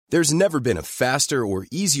There's never been a faster or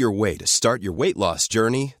easier way to start your weight loss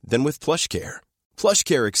journey than with PlushCare.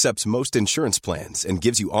 PlushCare accepts most insurance plans and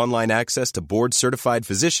gives you online access to board-certified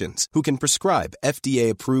physicians who can prescribe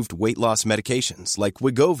FDA-approved weight loss medications like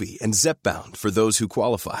Wegovy and Zepbound for those who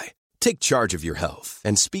qualify. Take charge of your health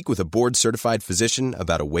and speak with a board-certified physician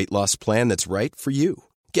about a weight loss plan that's right for you.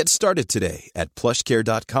 Get started today at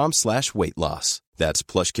plushcare.com/weight loss. That's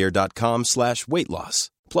plushcare.com/weight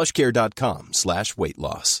loss. plushcare.com/weight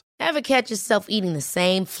loss. Ever catch yourself eating the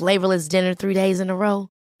same flavorless dinner 3 days in a row?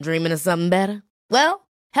 Dreaming of something better? Well,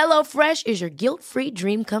 HelloFresh is your guilt-free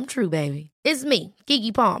dream come true, baby. It's me,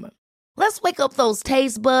 Keke Palmer. Let's wake up those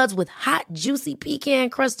taste buds with hot, juicy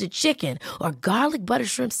pecan-crusted chicken or garlic butter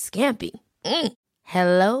shrimp scampi.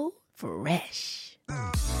 Hello Fresh.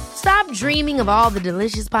 Stop dreaming of all the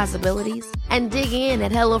delicious possibilities and dig in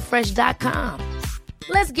at HelloFresh.com.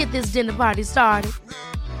 Let's get this dinner party started.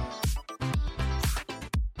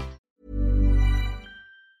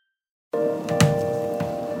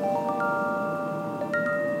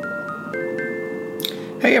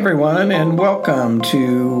 Hey everyone, and welcome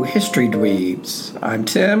to History Dweebs. I'm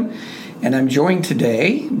Tim, and I'm joined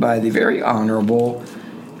today by the very Honorable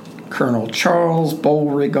Colonel Charles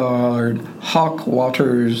Beauregard Hawk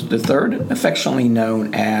Waters III, affectionately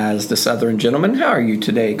known as the Southern Gentleman. How are you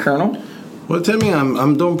today, Colonel? Well, Timmy,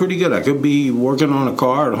 I'm doing pretty good. I could be working on a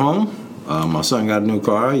car at home. My son got a new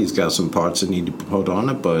car. He's got some parts that need to be put on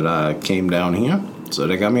it, but I came down here, so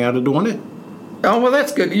they got me out of doing it. Oh, well,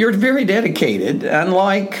 that's good. You're very dedicated.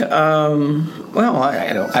 Unlike, I don't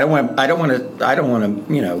want to,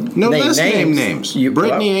 No, name let's names. name names.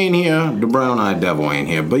 Brittany ain't here. The Brown-Eyed Devil ain't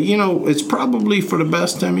here. But, it's probably for the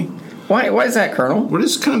best, Timmy. Why is that, Colonel? Well,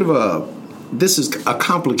 this is a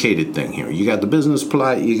complicated thing here. You got the business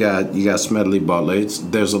plot. You got Smedley Butler.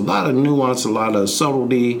 There's a lot of nuance, a lot of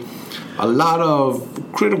subtlety, a lot of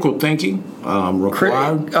critical thinking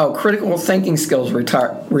required. Critical thinking skills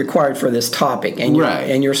required for this topic, and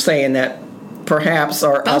you're saying that perhaps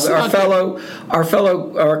our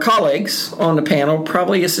colleagues on the panel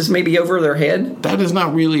probably this is maybe over their head. That is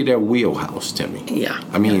not really their wheelhouse, Timmy. Yeah,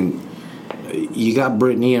 I mean. You got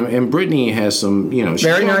Brittany, and Brittany has some,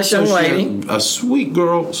 very nice young lady, a sweet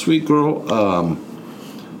girl,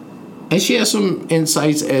 and she has some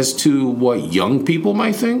insights as to what young people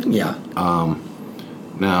might think. Yeah.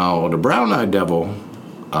 Now the Brown-Eyed Devil,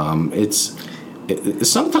 it's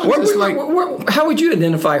sometimes how would you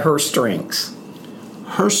identify her strengths?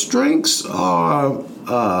 Her strengths are.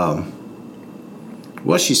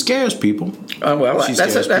 Well, she scares people.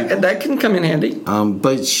 That can come in handy.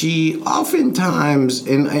 But she oftentimes,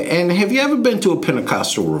 and have you ever been to a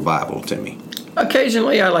Pentecostal revival, Timmy?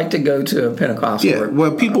 Occasionally, I like to go to a Pentecostal. Yeah, where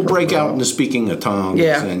people break out into speaking of tongues.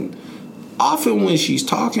 Yeah. And often when she's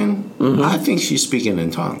talking, I think she's speaking in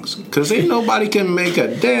tongues because ain't nobody can make a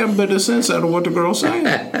damn bit of sense out of what the girl's saying.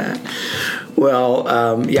 Well,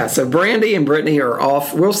 so Brandy and Brittany are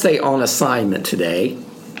off. We'll stay on assignment today.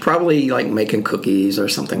 Probably like making cookies or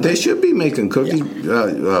something. They should be making cookies.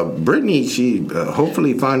 Yeah. Brittany, she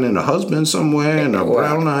hopefully finding a husband somewhere, and a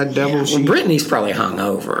Brown-Eyed Devil. Yeah. Well, Brittany's probably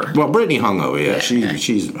hungover. Well, Brittany hungover. Yeah,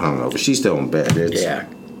 she's hungover. She's still in bed. It's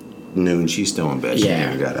noon. She's still in bed. She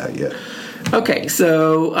hasn't got out yet. Okay,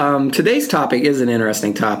 so today's topic is an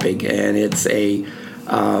interesting topic, and it's a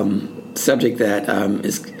subject that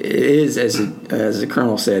is as the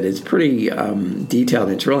Colonel said, it's pretty detailed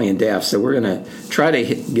and it's really in depth. So we're going to try to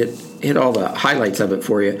hit all the highlights of it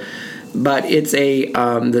for you. But it's the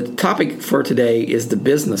topic for today is the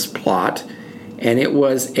business plot, and it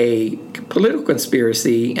was a political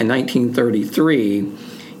conspiracy in 1933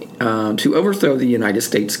 to overthrow the United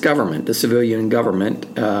States government, the civilian government,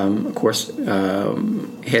 of course,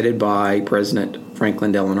 headed by President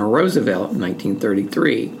Franklin Delano Roosevelt in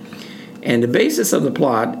 1933. And the basis of the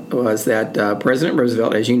plot was that President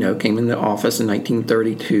Roosevelt, as you know, came into office in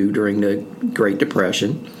 1932 during the Great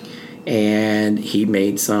Depression, and he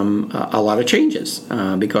made a lot of changes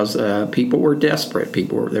because people were desperate.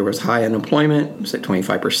 There was high unemployment, it was at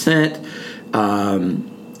 25%.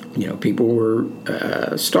 People were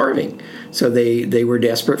starving, so they were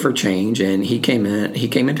desperate for change, and he came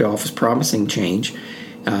into office promising change.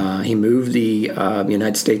 He moved the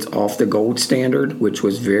United States off the gold standard, which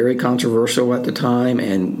was very controversial at the time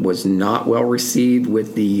and was not well received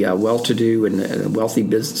with the well-to-do and wealthy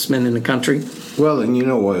businessmen in the country. Well, and it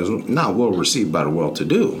was not well received by the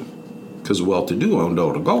well-to-do because the well-to-do owned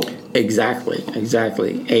all the gold. Exactly.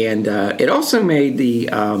 And it also made the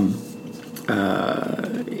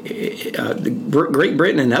Great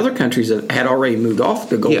Britain and other countries that had already moved off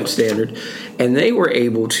the gold standard, and they were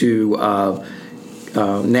able to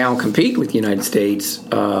now compete with the United States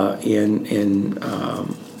in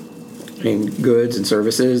goods and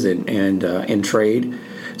services and in trade.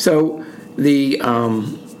 So this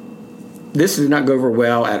did not go over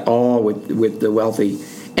well at all with the wealthy.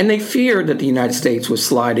 And they feared that the United States was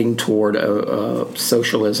sliding toward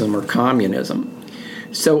socialism or communism.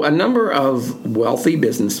 So a number of wealthy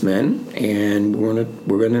businessmen, and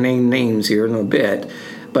we're going to name names here in a bit,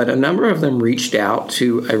 but a number of them reached out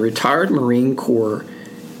to a retired Marine Corps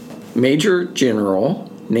Major General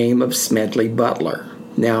named of Smedley Butler.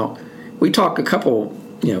 Now, we talked a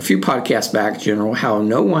few podcasts back, General, how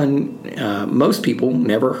most people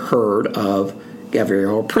never heard of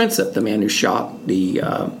Gavrilo Princip, the man who shot the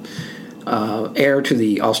heir to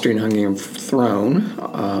the Austrian-Hungarian throne,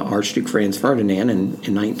 Archduke Franz Ferdinand, in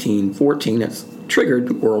 1914. That's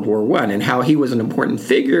triggered World War I, and how he was an important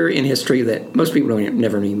figure in history that most people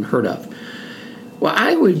never even heard of. Well,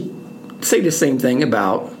 I would say the same thing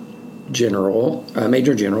about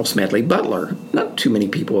Major General Smedley Butler. Not too many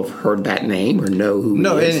people have heard that name or know who he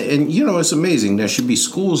is. And it's amazing. There should be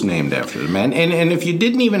schools named after the man. And if you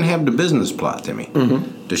didn't even have the business plot, Timmy,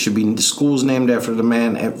 there should be schools named after the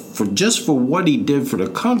man for what he did for the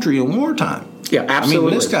country in wartime. Yeah, absolutely. I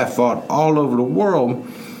mean, this guy fought all over the world.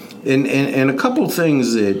 And a couple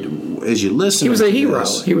things that, as you listen, he was a hero.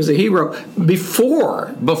 He was a hero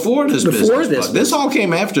before this. This all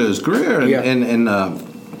came after his career, and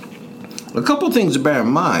a couple things to bear in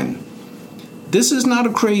mind. This is not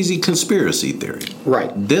a crazy conspiracy theory. Right.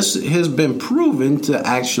 This has been proven to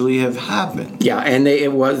actually have happened. Yeah, and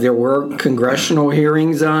there were congressional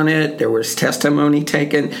hearings on it. There was testimony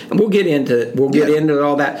taken, and we'll get into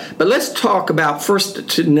all that. But let's talk about first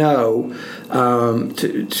to know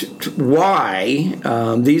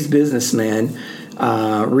why these businessmen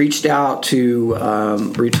reached out to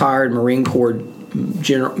retired Marine Corps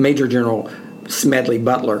Major General Smedley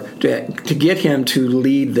Butler to get him to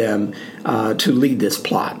lead them to lead this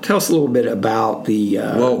plot. Tell us a little bit about the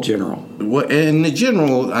general. Well, and the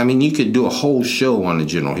general, I mean, you could do a whole show on the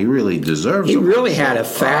general. He really deserves it. He really had a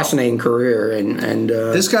fascinating career, and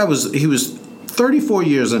this guy was 34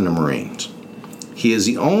 years in the Marines. He is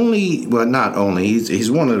the only, well, not only,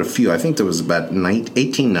 he's one of the few, I think there was about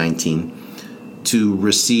 1819, to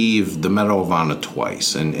receive the Medal of Honor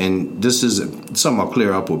twice. And this is something I'll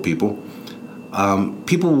clear up with people.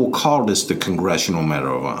 People will call this the Congressional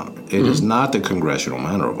Medal of Honor. It is not the Congressional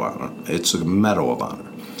Medal of Honor. It's a Medal of Honor.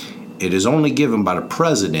 It is only given by the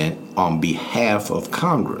president on behalf of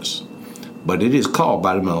Congress. But it is called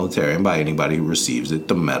by the military and by anybody who receives it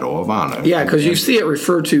the Medal of Honor. Yeah, because you see it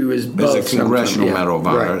referred to as both. As a Congressional Medal of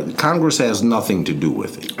Honor. Right. Congress has nothing to do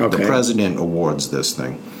with it. Okay. The president awards this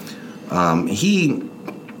thing. He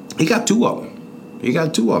got two of them.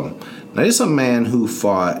 Now, this is a man who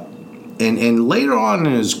fought, and later on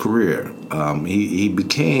in his career, he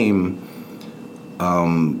became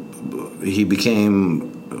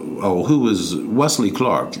who was Wesley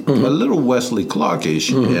Clark, a little Wesley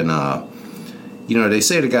Clarkish, and they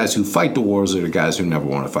say the guys who fight the wars are the guys who never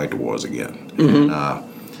want to fight the wars again. And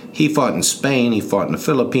he fought in Spain, he fought in the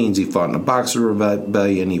Philippines, he fought in the Boxer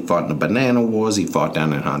Rebellion, he fought in the Banana Wars, he fought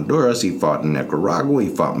down in Honduras, he fought in Nicaragua, he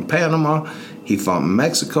fought in Panama, he fought in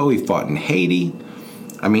Mexico, he fought in Haiti.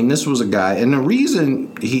 I mean, this was a guy, and the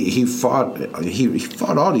reason he fought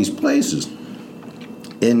all these places,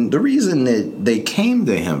 and the reason that they came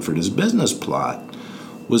to him for this business plot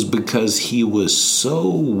was because he was so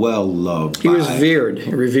well loved. He was revered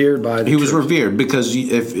by the He was revered because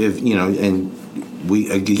if and we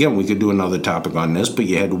could do another topic on this, but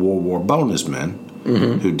you had the World War bonus men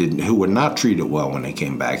who were not treated well when they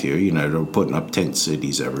came back here. They were putting up tent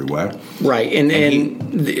cities everywhere. Right, and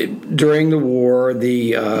during the war,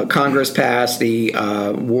 the Congress passed the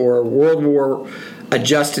World War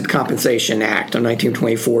Adjusted Compensation Act of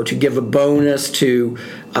 1924 to give a bonus to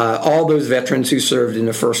all those veterans who served in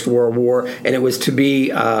the First World War, and it was to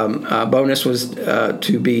be bonus was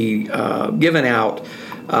to be given out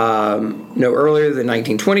no earlier than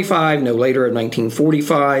 1925, no later than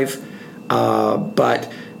 1945. But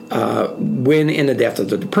when in the depth of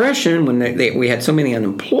the Depression, when we had so many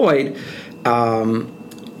unemployed, the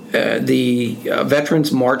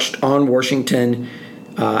veterans marched on Washington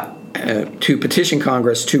to petition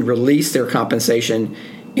Congress to release their compensation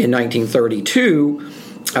in 1932,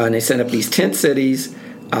 and they set up these tent cities.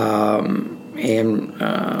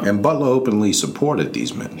 And Butler openly supported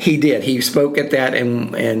these men. He did. He spoke at that,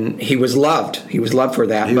 and he was loved. He was loved for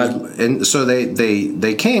that. And so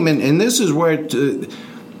they came, and this is where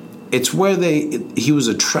it's where he was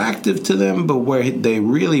attractive to them, but where they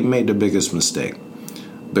really made the biggest mistake,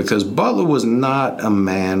 because Butler was not a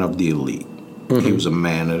man of the elite. He was a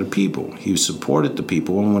man of the people. He supported the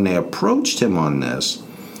people. And when they approached him on this,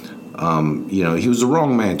 he was the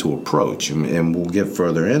wrong man to approach. And we'll get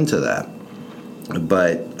further into that.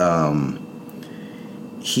 But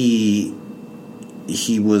he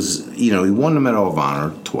was, he won the Medal of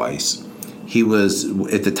Honor twice. He was,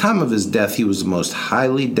 at the time of his death, he was the most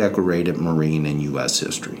highly decorated Marine in U.S.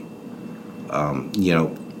 history.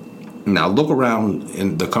 Now look around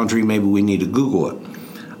in the country, maybe we need to Google it.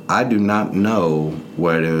 I do not know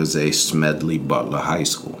where there is a Smedley Butler High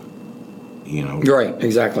School. Right,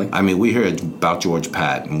 exactly. I mean, we hear about George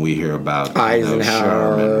Patton, we hear about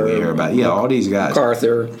Eisenhower, Sherman, we hear about all these guys,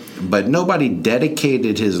 MacArthur, but nobody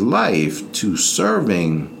dedicated his life to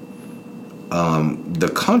serving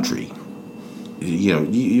the country.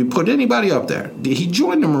 You put anybody up there. He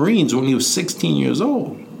joined the Marines when he was 16 years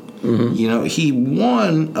old. Mm-hmm. He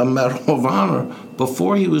won a Medal of Honor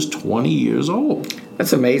before he was 20 years old.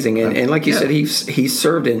 That's amazing. And like you said, he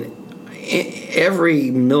served in every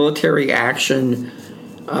military action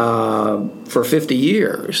for 50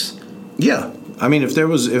 years. Yeah. I mean, if there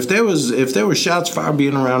were shots fired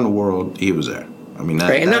being around the world, he was there. I mean,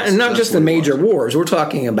 and not just the major wars. We're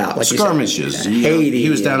talking about like skirmishes. Haiti. He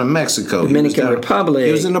was down in Mexico, Dominican Republic.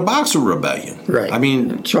 He was in the Boxer Rebellion. Right. I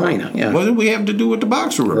mean, China. Yeah. What did we have to do with the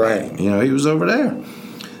Boxer Rebellion? Right. He was over there.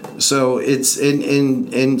 So it's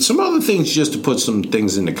and some other things just to put some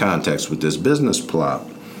things into context with this business plot.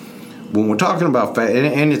 When we're talking about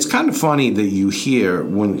and it's kind of funny that you hear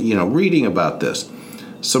when reading about this,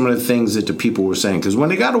 some of the things that the people were saying, because when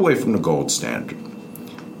they got away from the gold standard.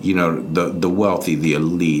 The wealthy, the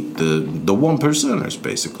elite, the one percenters,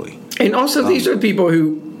 basically. And also, these are people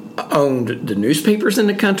who owned the newspapers in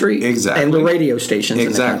the country, exactly, and the radio stations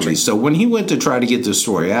in the country. Exactly. So when he went to try to get this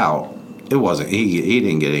story out, it wasn't. He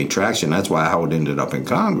didn't get any traction. That's why how it ended up in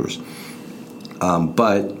Congress.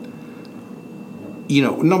 But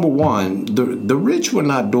number one, the rich were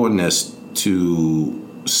not doing this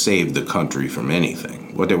to save the country from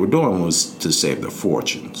anything. What they were doing was to save their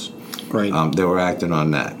fortunes. Right. They were acting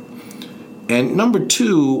on that. And number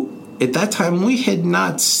two, at that time, we had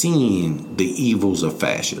not seen the evils of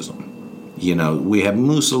fascism. We had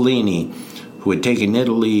Mussolini, who had taken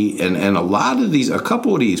Italy, and a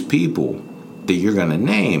couple of these people that you're going to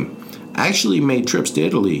name actually made trips to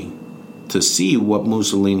Italy to see what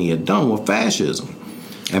Mussolini had done with fascism.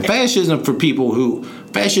 And fascism, people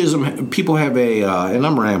have and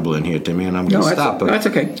I'm rambling here, Timmy, and I'm going to stop. That's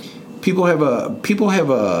okay. People have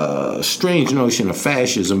a strange notion of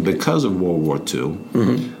fascism because of World War II,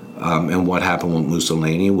 and what happened with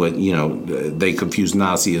Mussolini. They confuse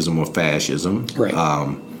Nazism with fascism. Right.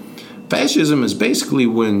 Fascism is basically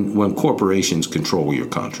when corporations control your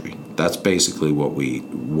country. That's basically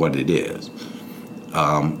what it is.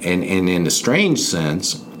 And in a strange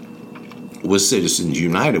sense, with Citizens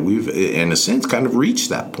United, we've in a sense kind of reached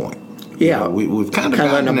that point. Yeah, we've kind of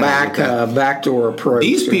gotten a backdoor approach.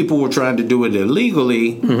 These people were trying to do it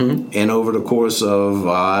illegally, and over the course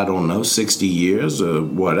of 60 years or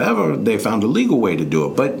whatever, they found a legal way to do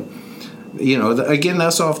it. But again,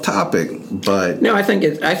 that's off topic. But no, I think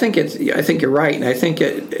you're right, and I think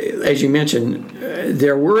as you mentioned,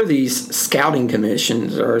 there were these scouting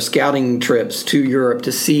commissions or scouting trips to Europe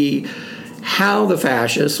to see how the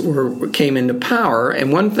fascists came into power,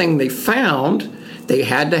 and one thing they found. They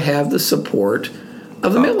had to have the support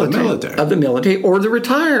of the military, or the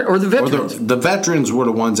retired, or the veterans. The veterans were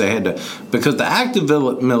the ones that had to, because the active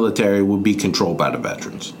military would be controlled by the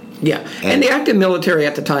veterans. Yeah, and the active military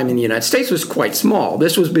at the time in the United States was quite small.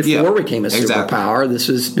 This was before we became a superpower. This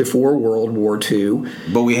was before World War II.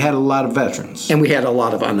 But we had a lot of veterans. And we had a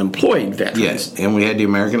lot of unemployed veterans. Yes, and we had the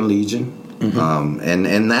American Legion,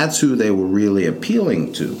 and that's who they were really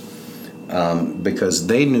appealing to. Because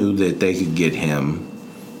they knew that they could get him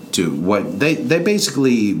to what they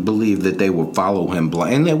basically believed that they would follow him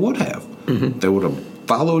blind, and they would have. They would have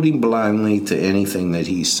followed him blindly to anything that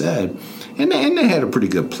he said, and they had a pretty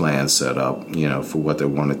good plan set up, for what they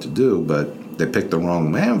wanted to do. But they picked the wrong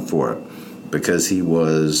man for it because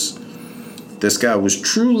this guy was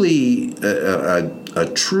truly a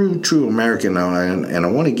true American. And I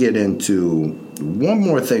want to get into one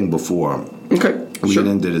more thing before. Okay. We get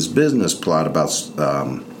into this business plot about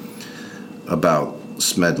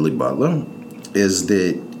Smedley Butler, is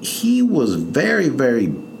that he was very, very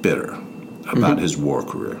bitter about his war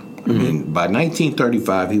career. I mean, by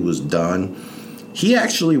 1935, he was done. He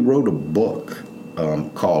actually wrote a book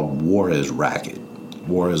called War is Racket.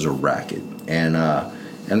 War is a Racket. And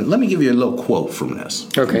let me give you a little quote from this,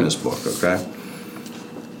 from this book, okay?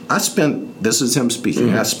 this is him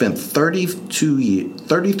speaking, I spent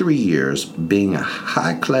 33 years being a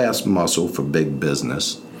high-class muscle for big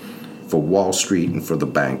business, for Wall Street, and for the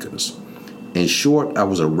bankers. In short, I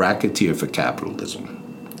was a racketeer for capitalism,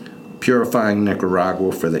 purifying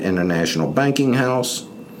Nicaragua for the international banking house,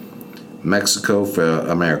 Mexico for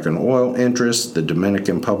American oil interests, the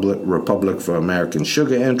Dominican Republic for American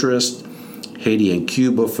sugar interests, Haiti and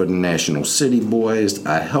Cuba for the National City Boys.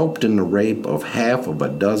 I helped in the rape of half of a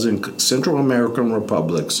dozen Central American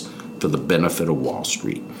republics for the benefit of Wall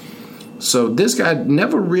Street. So this guy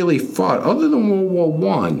never really fought, other than World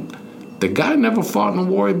War I, the guy never fought in a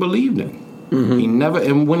war he believed in. Mm-hmm. He never,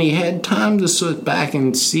 and when he had time to sit back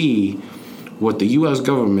and see what the U.S.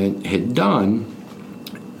 government had done,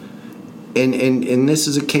 and this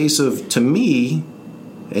is a case of, to me,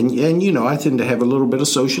 and you know, I tend to have a little bit of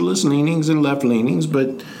socialist leanings and left leanings,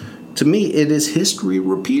 but to me, it is history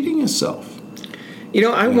repeating itself. You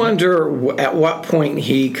know, I wonder at what point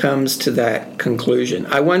he comes to that conclusion.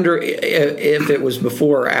 I wonder if it was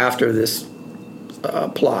before or after this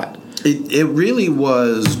plot. It really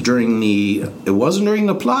was it wasn't during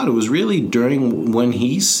the plot. It was really during when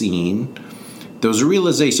he's seen, there was a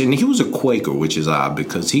realization, and he was a Quaker, which is odd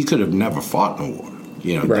because he could have never fought in a war.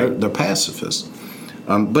 You know, right. They're pacifists.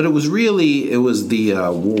 But it was the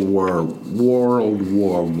World War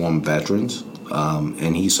I veterans,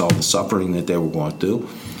 and he saw the suffering that they were going through.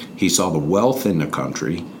 He saw the wealth in the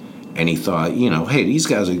country, and he thought, you know, hey, these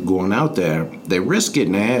guys are going out there. They risk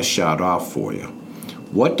getting their ass shot off for you.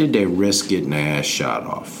 What did they risk getting their ass shot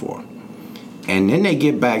off for? And then they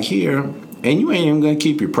get back here, and you ain't even going to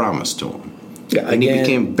keep your promise to them. Yeah, and he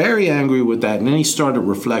became very angry with that, and then he started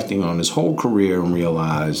reflecting on his whole career and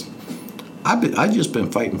realized, I've just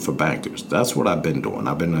been fighting for bankers. That's what I've been doing.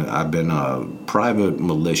 I've been a private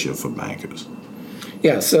militia for bankers.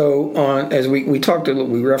 Yeah. So as we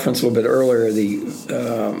referenced a little bit earlier the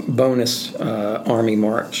bonus Army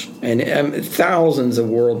March, and thousands of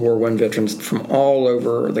World War I veterans from all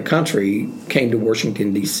over the country came to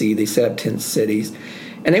Washington D.C. They set up tent cities,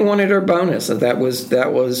 and they wanted their bonus. That was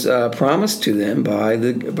promised to them by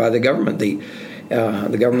the government. The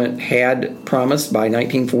government had promised by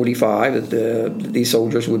 1945 that these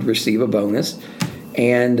soldiers would receive a bonus,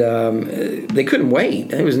 and they couldn't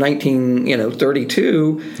wait. It was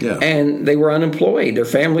 1932, and they were unemployed. Their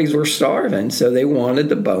families were starving, so they wanted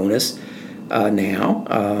the bonus now.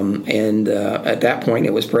 And at that point,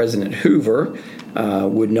 it was President Hoover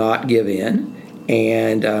would not give in,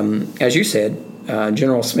 and as you said,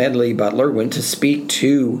 General Smedley Butler went to speak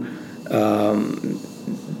to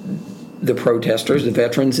the protesters, the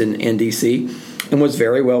veterans in D.C., and was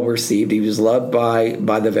very well received. He was loved by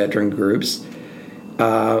the veteran groups.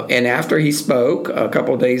 And after he spoke, a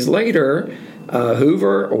couple of days later,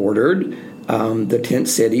 Hoover ordered the tent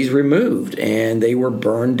cities removed, and they were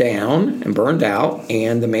burned down and burned out.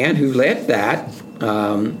 And the man who led that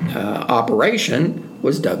operation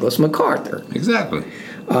was Douglas MacArthur. Exactly.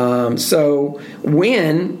 So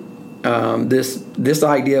when this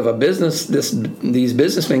idea of a business, these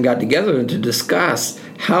businessmen got together to discuss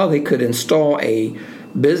how they could install a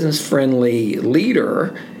business-friendly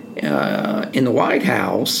leader in the White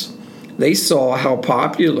House. They saw how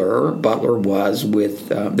popular Butler was with.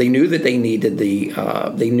 They knew that they needed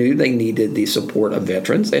the support of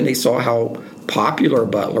veterans, and they saw how popular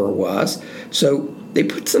Butler was. So they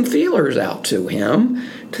put some feelers out to him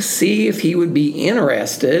to see if he would be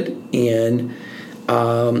interested in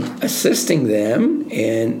assisting them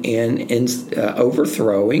in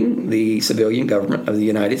overthrowing the civilian government of the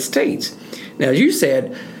United States. Now, as you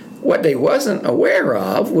said, what they wasn't aware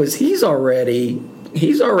of was he's already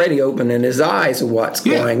opening his eyes to what's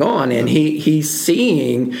going on, and he's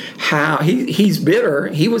seeing how he's bitter.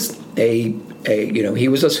 He was he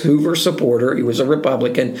was a Hoover supporter. He was a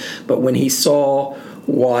Republican, but when he saw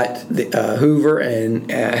what Hoover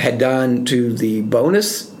had done to the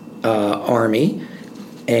bonus army.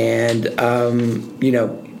 And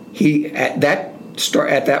he at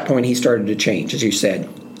that point he started to change, as you said.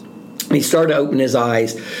 He started to open his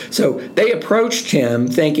eyes. So they approached him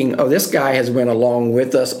thinking, "Oh, this guy has been along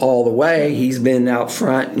with us all the way. He's been out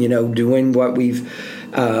front, doing what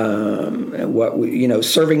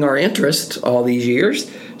serving our interests all these years.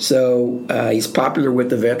 So he's popular with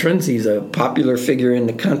the veterans. He's a popular figure in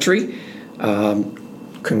the country. 2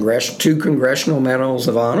 congressional medals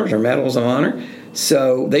of honor."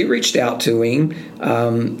 So they reached out to him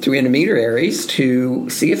through intermediaries to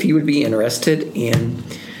see if he would be interested in.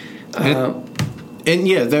 And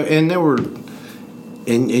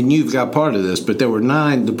you've got part of this, but there were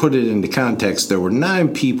 9. To put it into context, there were 9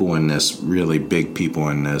 people in this, really big people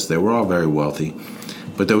in this. They were all very wealthy,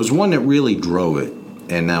 But there was one that really drove it,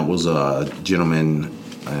 and that was a gentleman,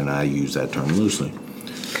 and I use that term loosely,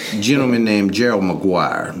 a gentleman named Gerald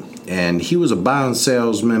McGuire. And he was a bond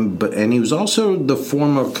salesman, and he was also the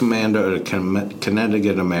former commander of the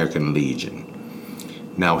Connecticut American Legion.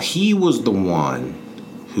 Now, he was the one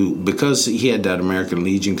who, because he had that American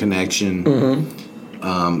Legion connection,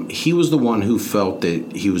 he was the one who felt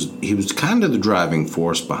that he was kind of the driving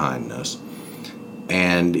force behind this.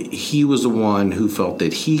 And he was the one who felt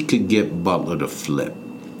that he could get Butler to flip.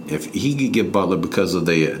 If he could get Butler because of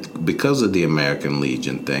the American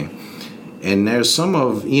Legion thing. And there's some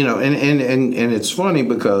of, and it's funny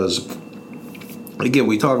because, again,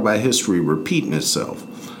 we talk about history repeating itself.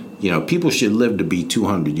 People should live to be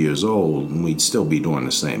 200 years old, and we'd still be doing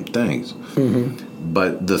the same things. Mm-hmm.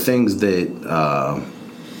 But the things that...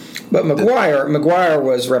 but McGuire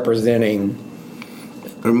was representing...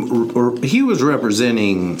 he was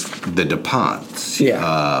representing the DuPonts.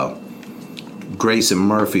 Yeah. Grayson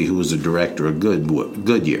Murphy, who was the director of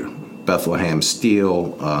Goodyear. Bethlehem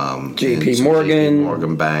Steel, J.P. Morgan.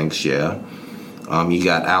 Morgan Banks, yeah. You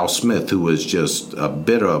got Al Smith, who was just a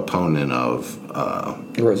bitter opponent of...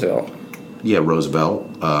 Roosevelt. Yeah, Roosevelt.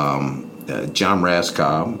 John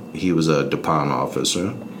Raskob, he was a DuPont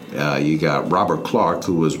officer. You got Robert Clark,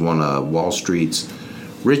 who was one of Wall Street's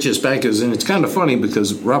richest bankers. And it's kind of funny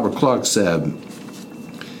because Robert Clark said,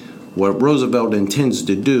 what Roosevelt intends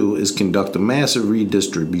to do is conduct a massive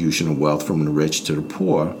redistribution of wealth from the rich to the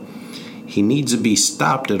poor. He needs to be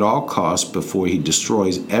stopped at all costs before he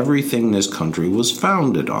destroys everything this country was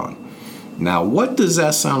founded on. Now, what does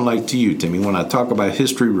that sound like to you, Timmy, when I talk about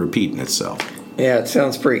history repeating itself? Yeah, it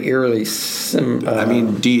sounds pretty eerily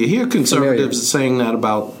do you hear conservatives saying that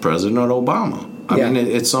about President Obama? I mean,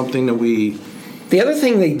 it's something that we... The other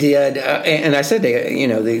thing they did, and I said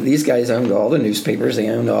these guys owned all the newspapers, they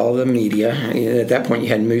owned all the media. At that point, you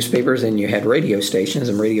had newspapers and you had radio stations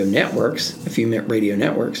and radio networks, a few radio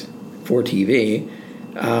networks for TV.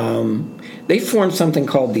 They formed something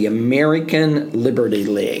called the American Liberty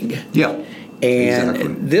League. Yeah, and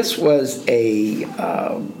exactly. This was a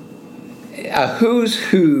who's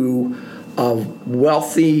who of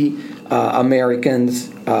wealthy Americans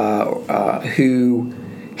who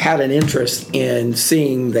had an interest in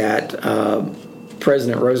seeing that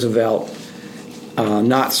President Roosevelt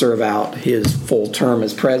not serve out his full term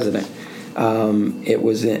as president. It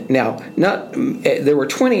was there were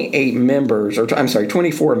 28 members,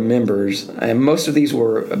 24 members, and most of these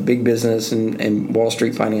were big business and Wall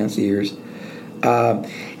Street financiers.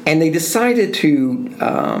 And they decided to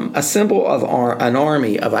assemble an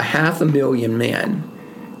army of 500,000 men.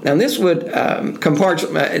 Now, this would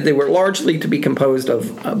they were largely to be composed of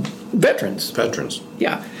veterans. Veterans.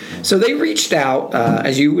 Yeah. So they reached out,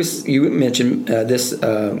 as you mentioned, this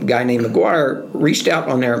guy named McGuire reached out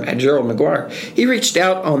on Gerald McGuire. He reached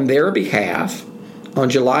out on their behalf on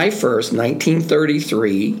July 1st,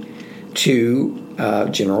 1933, to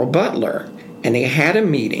General Butler. And they had a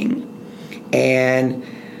meeting, and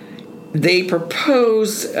they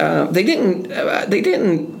proposed, they didn't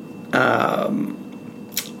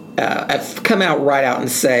come out right out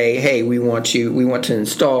and say, hey, we want to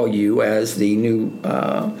install you as the new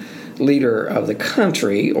leader of the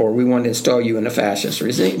country, or we want to install you in a fascist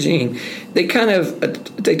regime. They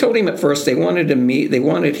told him at first they wanted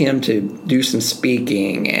him to do some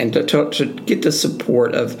speaking and to get the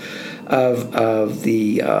support of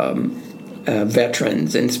the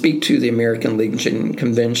veterans and speak to the American Legion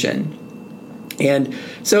Convention. And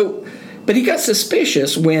so, but he got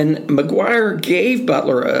suspicious when McGuire gave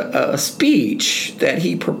Butler a speech that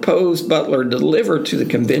he proposed Butler deliver to the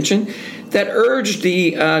convention that urged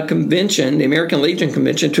the convention, the American Legion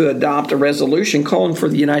Convention, to adopt a resolution calling for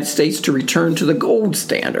the United States to return to the gold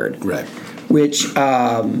standard, right? Which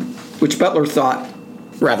Butler thought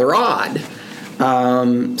rather odd.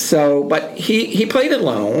 But he played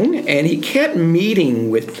along, and he kept meeting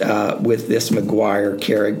with this McGuire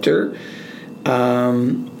character.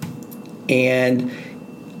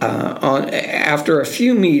 After a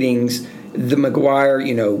few meetings, the McGuire,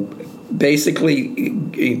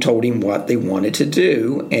 basically told him what they wanted to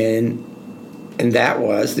do, and that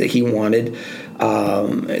was that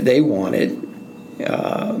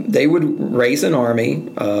they would raise an army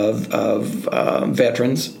of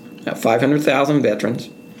veterans, 500,000 veterans,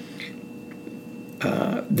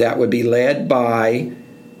 that would be led by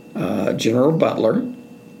General Butler.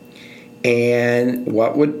 And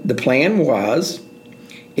the plan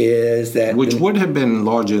is that... Which would have been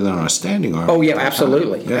larger than our standing army. Oh, yeah,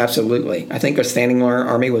 absolutely. Yeah. Absolutely. I think our standing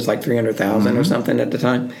army was like 300,000 or something at the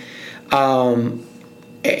time.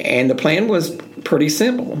 And the plan was pretty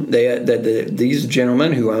simple. These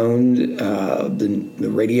gentlemen who owned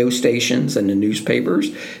the radio stations and the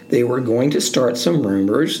newspapers, they were going to start some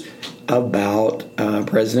rumors about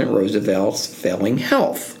President Roosevelt's failing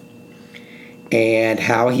health and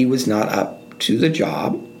how he was not up to the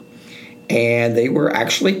job. And they were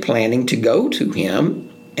actually planning to go to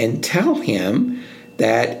him and tell him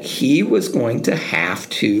that he was going to have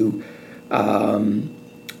to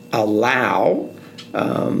allow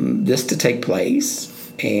this to take place,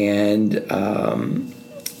 and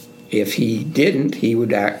if he didn't, he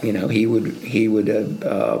would have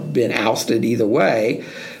been ousted either way.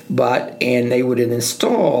 And they would have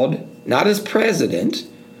installed, not as president,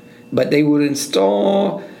 but they would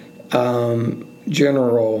install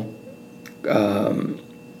General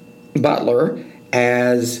Butler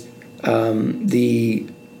as I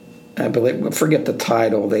forget the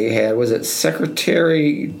title they had. Was it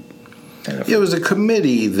Secretary? It was a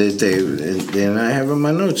committee that and I have in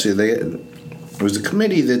my notes here, it was a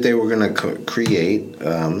committee that they were going to create.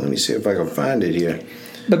 Let me see if I can find it here.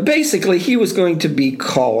 But basically, he was going to be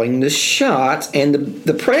calling the shots, and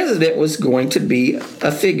the president was going to be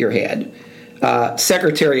a figurehead,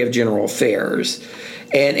 Secretary of General Affairs.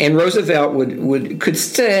 And Roosevelt could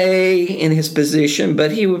stay in his position,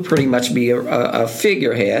 but he would pretty much be a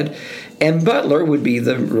figurehead, and Butler would be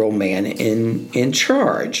the real man in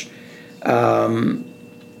charge.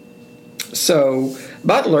 So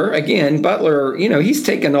Butler, he's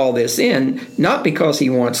taken all this in, not because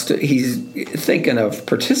he's thinking of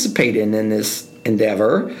participating in this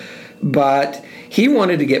endeavor, but he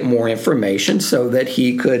wanted to get more information so that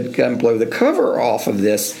he could blow the cover off of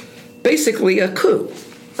this, basically a coup,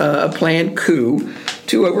 a planned coup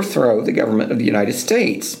to overthrow the government of the United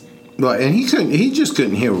States. Well, and he just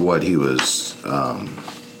couldn't hear what he was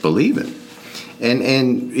believing.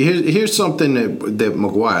 And here's something that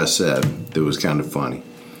McGuire said that was kind of funny.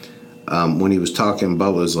 When he was talking,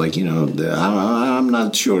 Butler's like, I'm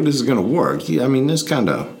not sure this is going to work. I mean, this kind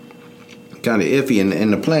of iffy.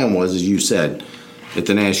 And the plan was, as you said, at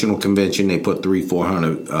the National Convention, they put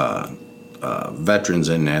 400 veterans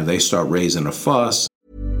in there. They start raising a fuss.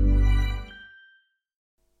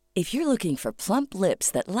 If you're looking for plump lips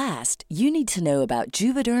that last, you need to know about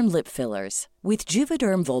Juvederm lip fillers. With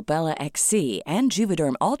Juvederm Volbella XC and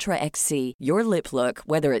Juvederm Ultra XC, your lip look,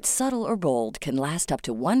 whether it's subtle or bold, can last up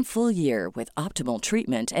to 1 full year with optimal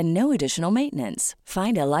treatment and no additional maintenance.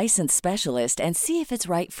 Find a licensed specialist and see if it's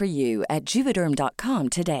right for you at Juvederm.com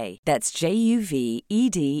today. That's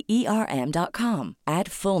JUVEDERM.com.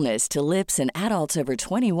 Add fullness to lips in adults over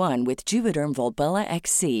 21 with Juvederm Volbella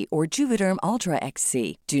XC or Juvederm Ultra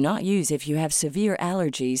XC. Do not use if you have severe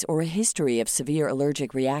allergies or a history of severe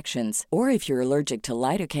allergic reactions, or if you're allergic to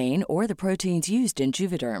lidocaine or the proteins used in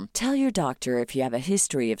Juvederm. Tell your doctor if you have a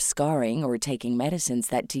history of scarring or taking medicines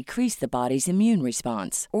that decrease the body's immune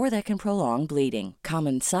response or that can prolong bleeding.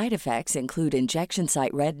 Common side effects include injection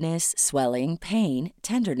site redness, swelling, pain,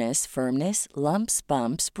 tenderness, firmness, lumps,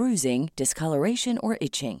 bumps, bruising, discoloration, or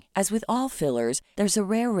itching. As with all fillers, there's a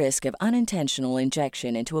rare risk of unintentional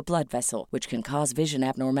injection into a blood vessel, which can cause vision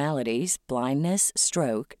abnormalities, blindness,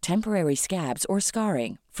 stroke, temporary scabs, or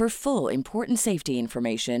scarring. For full important safety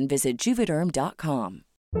information, visit Juvederm.com.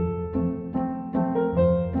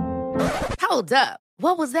 Hold up.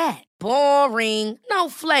 What was that? Boring. No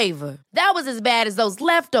flavor. That was as bad as those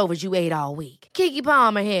leftovers you ate all week. Keke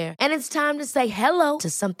Palmer here, and it's time to say hello to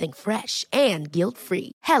something fresh and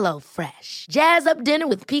guilt-free. HelloFresh. Jazz up dinner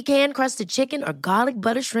with pecan-crusted chicken or garlic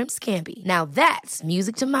butter shrimp scampi. Now that's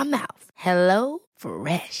music to my mouth.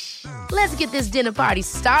 HelloFresh. Let's get this dinner party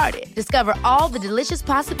started. Discover all the delicious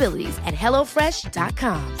possibilities at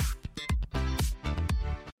HelloFresh.com.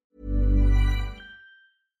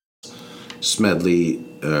 Smedley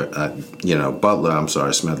Butler,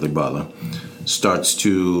 starts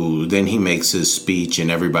to, then he makes his speech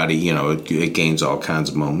and everybody, it gains all kinds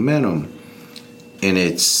of momentum. And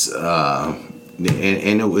it's, and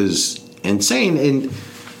it was insane. And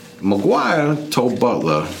McGuire told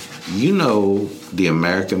Butler, the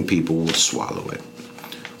American people will swallow it.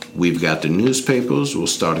 We've got the newspapers, we'll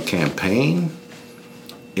start a campaign,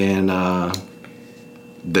 and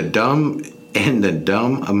the dumb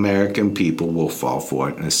American people will fall for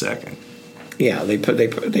it in a second. Yeah, they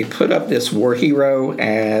put up this war hero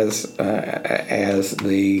as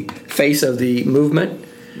the face of the movement.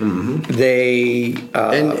 Mm-hmm. They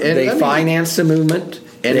finance the movement.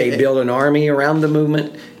 And they build an army around the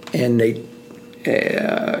movement, and they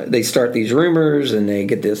start these rumors, and they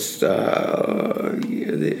get this. They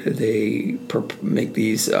make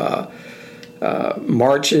these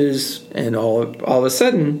marches, and all of a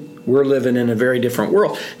sudden, we're living in a very different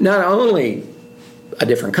world. Not only a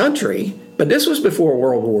different country, but this was before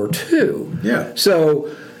World War II. Yeah. So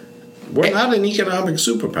we're not an economic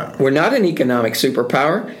superpower. We're not an economic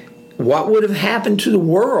superpower. What would have happened to the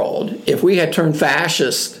world if we had turned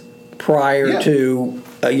fascist prior to,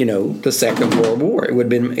 the Second World War? It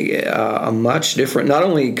would have been a much different, not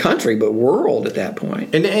only country, but world at that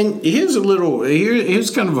point. And here's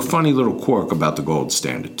kind of a funny little quirk about the gold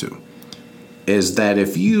standard, too, is that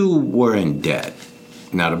if you were in debt,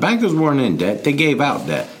 now the bankers weren't in debt, they gave out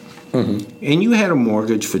debt, and you had a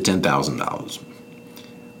mortgage for $10,000.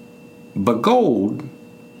 But a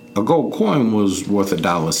gold coin was worth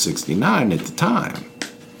 $1.69 at the time.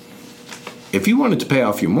 If you wanted to pay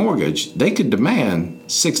off your mortgage, they could demand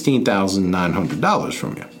 $16,900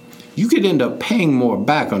 from you. You could end up paying more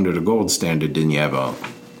back under the gold standard than you ever.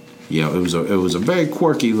 It was a very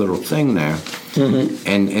quirky little thing there,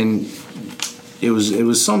 and it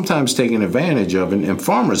was sometimes taken advantage of, and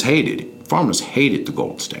farmers hated it. Farmers hated the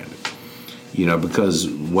gold standard, because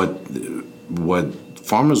what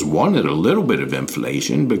farmers wanted a little bit of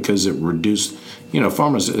inflation because it reduced.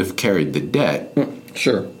 Farmers have carried the debt.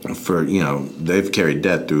 Sure. They've carried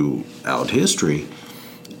debt throughout history,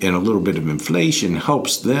 and a little bit of inflation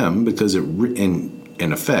helps them because it, in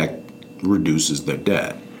effect, reduces their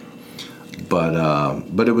debt. But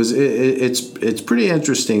it's pretty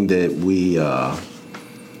interesting that we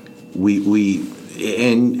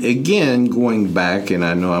and again going back, and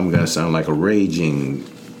I know I'm going to sound like a raging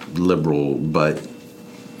liberal, but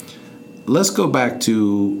let's go back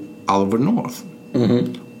to Oliver North.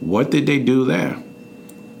 What did they do there?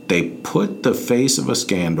 They put the face of a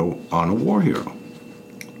scandal on a war hero.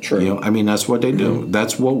 True. That's what they do.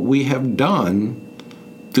 That's what we have done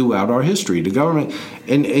throughout our history. The government,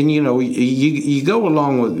 and you go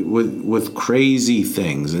along with crazy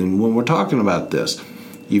things. And when we're talking about this,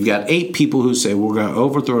 you've got 8 people who say we're going to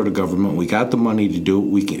overthrow the government. We got the money to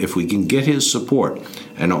do it. If we can get his support.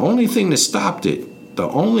 And the only thing that stopped it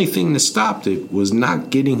was not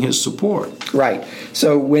getting his support. Right.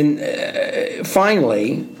 So when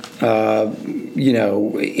finally,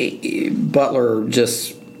 Butler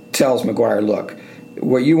just tells McGuire, look,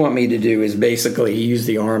 what you want me to do is basically use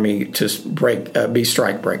the army to be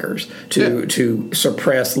strike breakers, to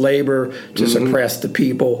suppress labor, to suppress the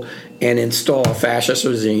people, and install a fascist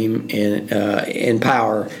regime in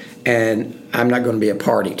power, and I'm not going to be a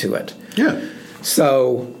party to it. Yeah.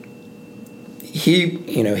 So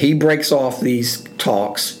he breaks off these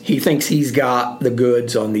talks. He thinks he's got the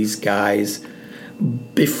goods on these guys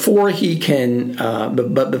before he can,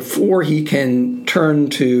 before he can turn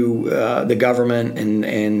to the government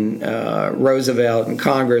and Roosevelt and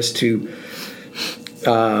Congress to,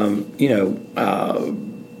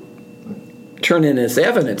 turn in this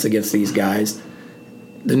evidence against these guys,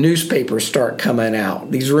 the newspapers start coming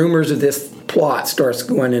out. These rumors of this plot starts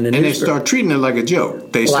going in the newspaper. And they start treating it like a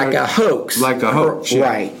joke. Like a hoax. Like a hoax, yeah.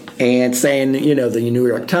 Right. And saying, the New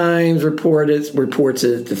York Times reports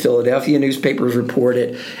it, the Philadelphia newspapers report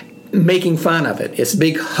it, making fun of it. It's a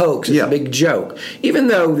big hoax. It's a big joke. Even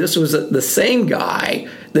though this was the same guy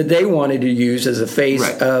that they wanted to use as a face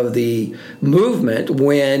of the movement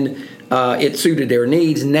when it suited their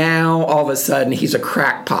needs. Now, all of a sudden, he's a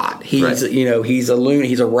crackpot. He's, he's a loon.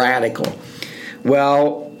 He's a radical.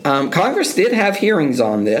 Well, Congress did have hearings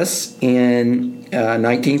on this in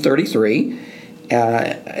 1933.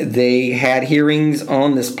 They had hearings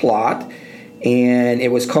on this plot, and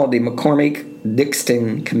it was called the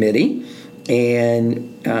McCormick-Dixon Committee.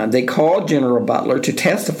 And they called General Butler to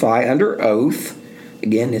testify under oath.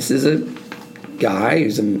 Again, this is a guy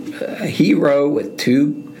who's a hero with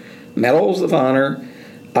 2 Medals of Honor.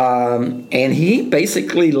 And he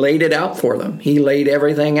basically laid it out for them. He laid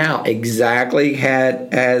everything out exactly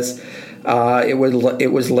as it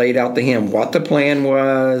was laid out to him. What the plan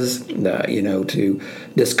was, to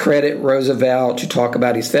discredit Roosevelt, to talk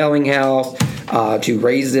about his failing health, to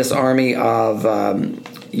raise this army of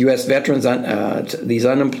U.S. veterans, these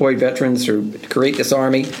unemployed veterans, to create this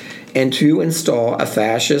army, and to install a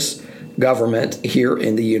fascist government here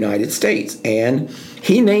in the United States. And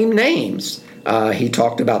he named names. He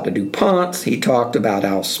talked about the DuPonts. He talked about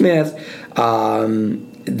Al Smith.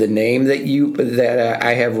 The name that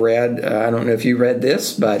I have read, I don't know if you read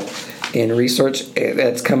this, but in research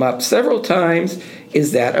that's come up several times,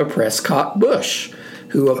 is that of Prescott Bush,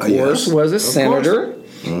 who, of course, was a senator,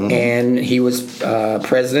 and he was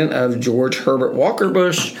president of George Herbert Walker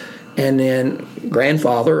Bush, and then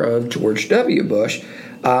grandfather of George W. Bush.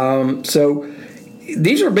 So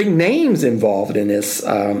these are big names involved in this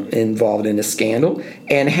scandal.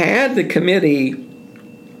 And had the committee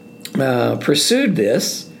pursued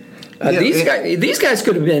this, These guys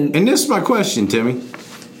could have been. And this is my question, Timmy.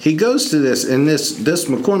 He goes to this, and this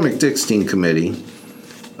McCormick-Dickstein committee.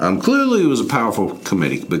 Clearly, it was a powerful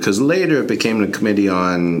committee because later it became a committee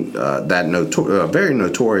on that very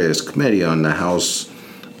notorious committee on the House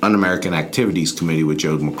Un-American Activities Committee with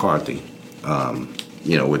Joe McCarthy.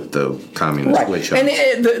 With the communist witch hunts.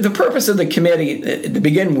 And the purpose of the committee to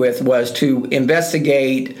begin with was to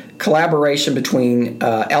investigate collaboration between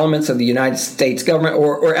elements of the United States government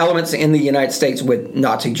or elements in the United States with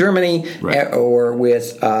Nazi Germany or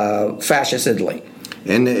with fascist Italy.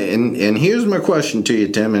 And here's my question to you,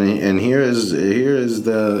 Tim, and here is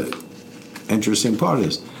the interesting part of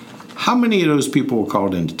this. How many of those people were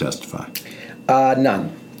called in to testify?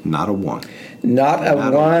 None. Not a one. Not a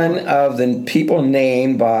one of the people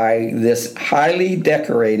named by this highly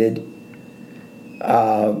decorated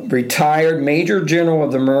retired Major General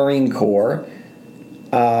of the Marine Corps.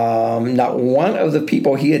 Not one of the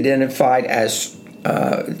people he identified as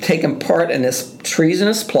taking part in this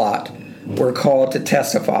treasonous plot were called to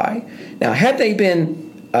testify. Now, had these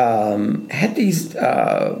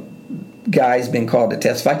guys been called to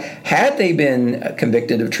testify, had they been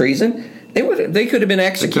convicted of treason, they could have been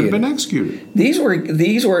executed. They could have been executed.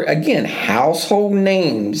 These were again household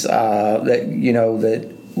names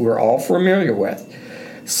that we're all familiar with.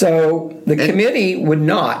 So the committee would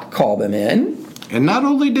not call them in. And not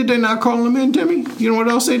only did they not call them in, Timmy, you know what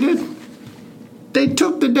else they did? They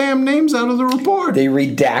took the damn names out of the report. They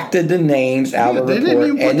redacted the names out of the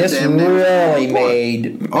report, and this really made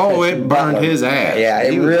it burned his ass. Yeah,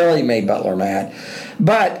 it really made Butler mad.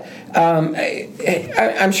 But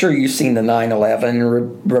I'm sure you've seen the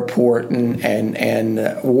 9/11 report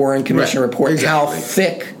and Warren Commission report. Exactly. How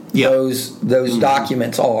thick those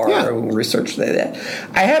documents are. Yeah. Research that.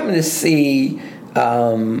 I happened to see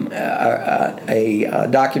a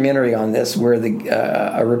documentary on this where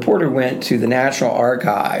a reporter went to the National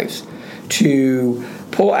Archives to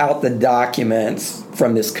pull out the documents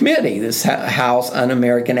from this committee, this House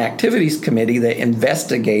Un-American Activities Committee that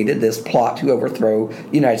investigated this plot to overthrow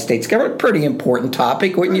the United States government. Pretty important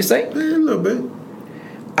topic, wouldn't you say? A little bit.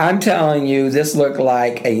 I'm telling you, this looked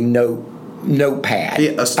like a notepad.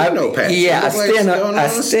 Yeah, a steno pad. Yeah, a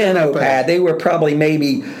steno pad. They were probably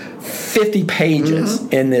maybe 50 pages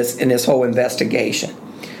in this whole investigation.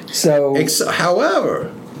 So,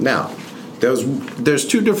 however, now there's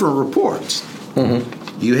two different reports. Mm-hmm.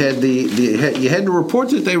 You had the report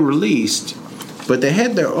that they released, but they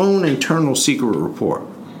had their own internal secret report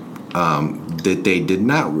that they did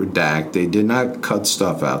not redact. They did not cut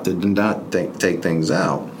stuff out. They did not take things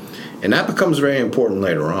out, and that becomes very important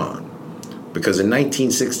later on, because in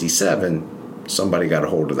 1967 somebody got a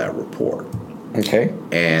hold of that report. Okay.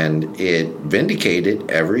 And it vindicated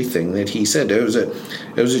everything that he said. It was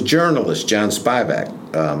a journalist, John Spivak.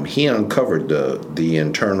 He uncovered the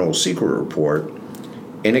internal secret report,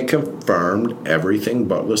 and it confirmed everything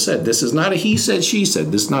Butler said. This is not a he said, she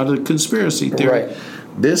said. This is not a conspiracy theory. Right.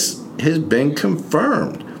 This has been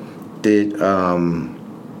confirmed. And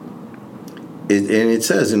it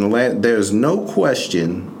says there's no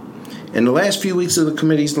question. In the last few weeks of the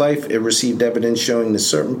committee's life, it received evidence showing that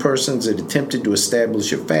certain persons had attempted to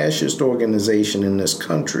establish a fascist organization in this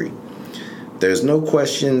country. There's no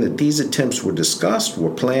question that these attempts were discussed, were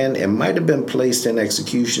planned, and might have been placed in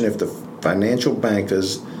execution if the financial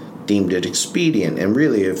bankers deemed it expedient, and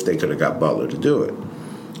really if they could have got Butler to do it.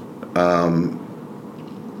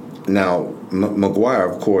 Now,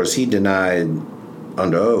 McGuire, of course, he denied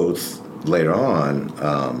under oath later on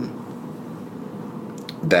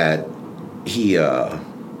that he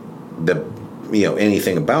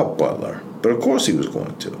anything about Butler, but of course he was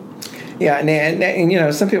going to. Yeah,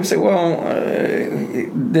 and some people say, well,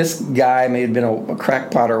 this guy may have been a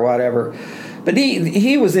crackpot or whatever, but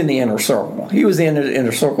he was in the inner circle. He was in the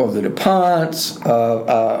inner circle of the DuPonts,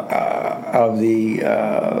 of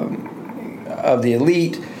the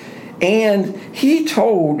elite, and he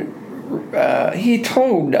told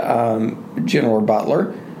General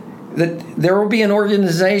Butler that there will be an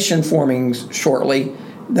organization forming shortly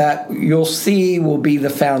that you'll see will be the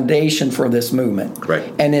foundation for this movement. Right.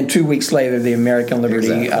 And then 2 weeks later, the American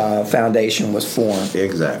Liberty Foundation was formed.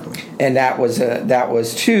 Exactly. And that was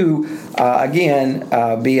to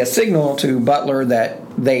be a signal to Butler that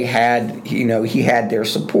they had, he had their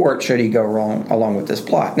support should he go wrong along with this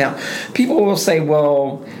plot. Now, people will say,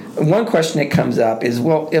 well, one question that comes up is,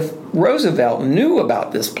 well, if Roosevelt knew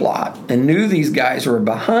about this plot and knew these guys were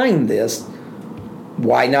behind this,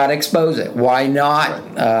 why not expose it? Why not?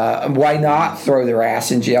 Why not throw their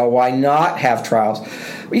ass in jail? Why not have trials?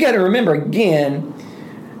 You got to remember again,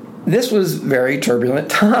 this was very turbulent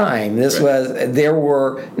time. There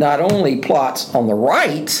were not only plots on the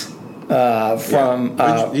right from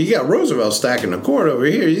you got Roosevelt stacking the court over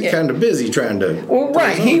here. He's kind of busy trying to. Well,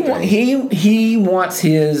 right. He wants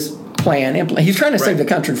his plan implemented. He's trying to save the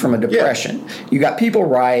country from a depression. Yeah. You got people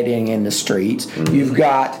rioting in the streets.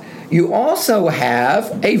 Mm-hmm. You also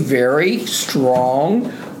have a very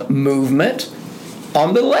strong movement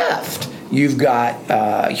on the left. You've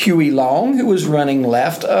got Huey Long, who was running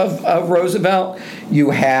left of Roosevelt.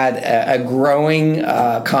 You had a growing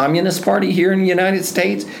Communist Party here in the United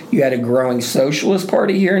States. You had a growing Socialist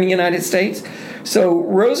Party here in the United States. So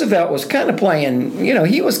Roosevelt was kind of playing,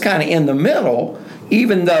 he was kind of in the middle,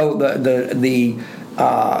 even though the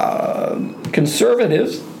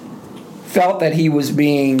conservatives felt that he was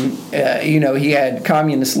being, he had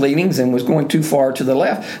communist leanings and was going too far to the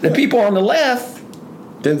left. The people on the left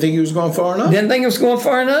didn't think he was going far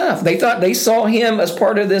enough. They thought they saw him as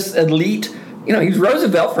part of this elite. He's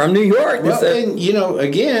Roosevelt from New York. Well, and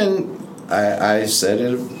again, I said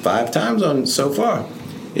it 5 times on so far.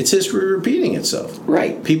 It's history repeating itself.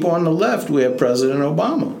 Right. People on the left, we have President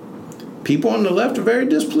Obama. People on the left are very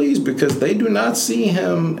displeased because they do not see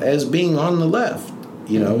him as being on the left.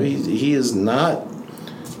 He is not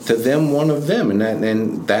to them one of them,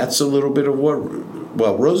 and that's a little bit of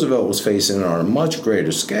what Roosevelt was facing on a much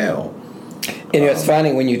greater scale. It's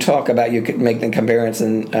funny when you talk about, you could make the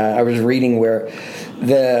comparison. I was reading where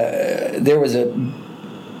there was a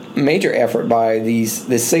major effort by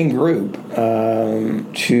this same group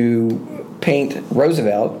to paint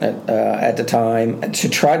Roosevelt at the time to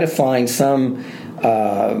try to find some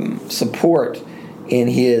support in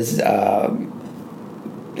his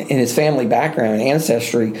family background and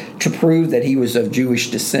ancestry to prove that he was of Jewish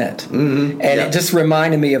descent. Mm-hmm. And it just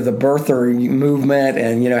reminded me of the birther movement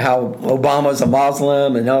and, how Obama's a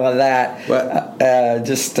Muslim and all of that.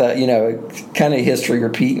 Kind of history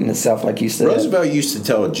repeating itself, like you said. Roosevelt used to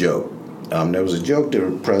tell a joke. There was a joke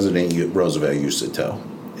that President Roosevelt used to tell.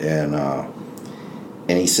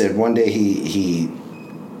 And he said one day he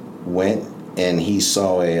went and he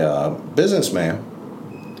saw a businessman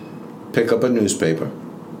pick up a newspaper,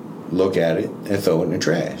 look at it, and throw it in the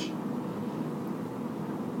trash.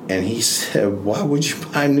 And he said, why would you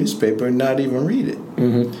buy a newspaper and not even read it?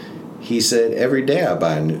 Mm-hmm. He said, every day I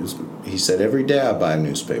buy a newspaper.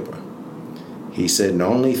 He said, the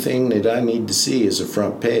only thing that I need to see is the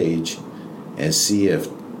front page and see if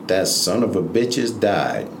that son of a bitch has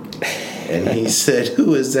died. And he said,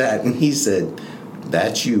 who is that? And he said,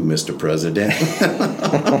 that's you, Mr. President.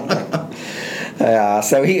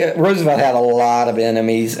 So Roosevelt had a lot of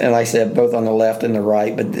enemies, and like I said, both on the left and the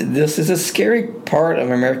right. But this is a scary part of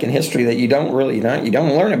American history that you don't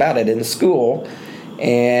learn about it in school,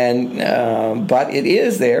 and but it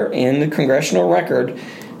is there in the congressional record,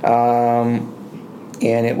 and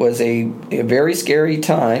it was a very scary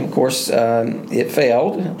time. Of course, it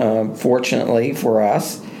failed. Fortunately for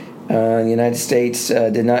us, the United States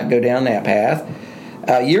did not go down that path.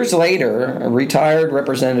 Years later, retired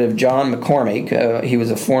Representative John McCormack, he was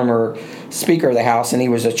a former Speaker of the House, and he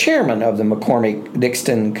was a chairman of the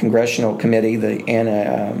McCormack-Dixon Congressional Committee, the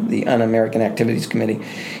Un-American Activities Committee.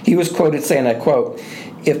 He was quoted saying, I quote,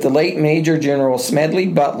 "If the late Major General Smedley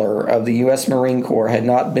Butler of the U.S. Marine Corps had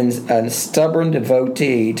not been a stubborn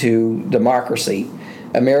devotee to democracy,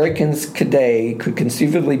 Americans today could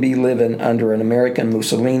conceivably be living under an American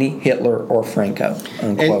Mussolini, Hitler, or Franco."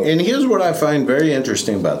 And here's what I find very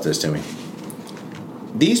interesting about this, Timmy.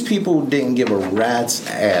 These people didn't give a rat's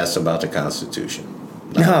ass about the Constitution.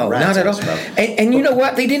 Not at all. And you know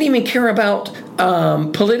what? They didn't even care about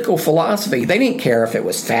political philosophy. They didn't care if it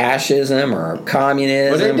was fascism or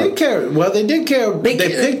communism. But they did care. Well, they did care. They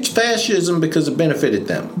picked fascism because it benefited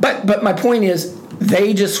them. But my point is,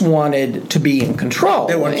 they just wanted to be in control.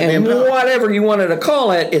 They wanted to and be in power. Whatever you wanted to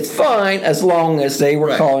call it, it's fine as long as they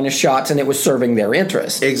were calling the shots and it was serving their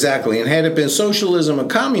interests. Exactly. And had it been socialism or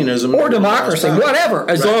communism or democracy, whatever,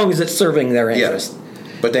 as long as it's serving their interests. Yeah.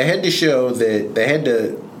 But they had to show that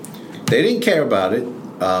they didn't care about it.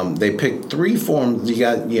 They picked 3 forms. You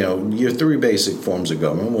got, your 3 basic forms of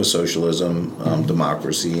government was socialism,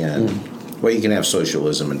 democracy, and well, you can have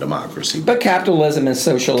socialism and democracy. But capitalism and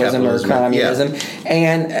socialism or communism.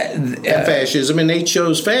 And fascism. And they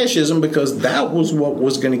chose fascism because that was what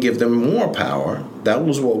was going to give them more power. That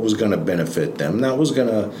was what was going to benefit them. That was going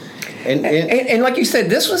to... And like you said,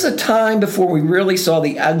 this was a time before we really saw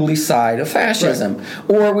the ugly side of fascism. Right.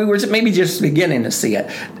 Or we were maybe just beginning to see it.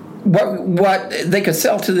 What they could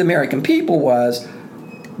sell to the American people was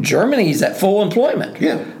Germany's at full employment.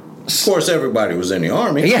 Yeah. Of course, everybody was in the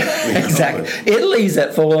army. Yeah, exactly. Italy's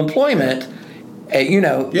at full employment.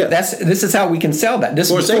 This is how we can sell that. Of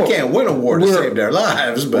course, they can't win a war to save their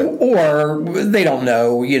lives, but or they don't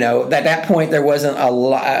know. At that point there wasn't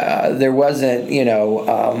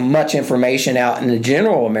much information out in the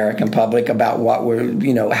general American public about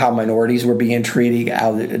how minorities were being treated,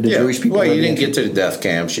 how the Jewish people. Well, you didn't get to the death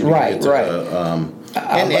camps, right.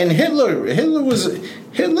 And Hitler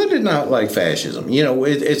did not like fascism.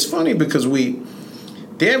 It's funny because the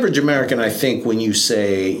average American, I think, when you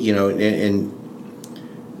say, and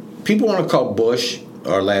people want to call Bush,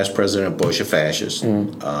 our last President Bush, a fascist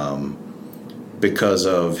because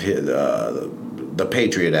of the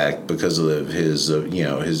Patriot Act, because of his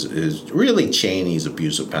really Cheney's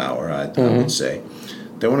abuse of power, I would say.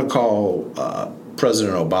 They want to call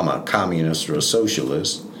President Obama a communist or a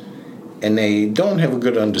socialist, and they don't have a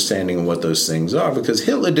good understanding of what those things are because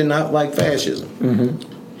Hitler did not like fascism.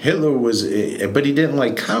 Hitler but he didn't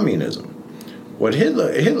like communism. What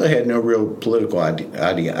Hitler had no real political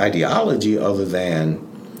ideology other than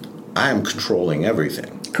I'm controlling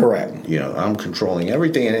everything. Correct. I'm controlling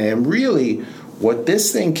everything, and really, what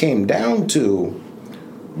this thing came down to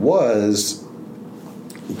was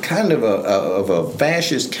kind of a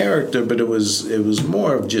fascist character, but it was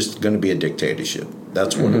more of just going to be a dictatorship.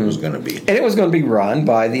 That's what it was going to be, and it was going to be run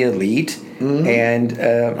by the elite. And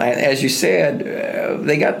as you said,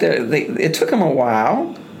 it took them a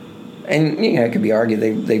while. And it could be argued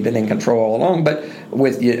they've been in control all along, but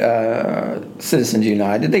with Citizens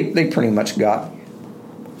United, they pretty much got.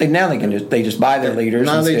 Now they just buy their leaders.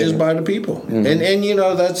 Now they just buy the people, and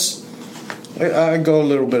that's. I go a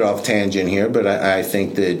little bit off tangent here, but I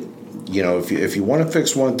think that if you want to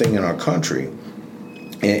fix one thing in our country,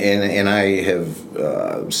 and I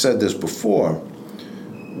have said this before,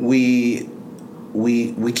 we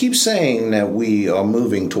keep saying that we are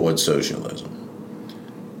moving towards socialism.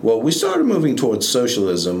 Well, we started moving towards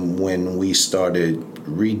socialism when we started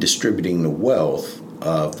redistributing the wealth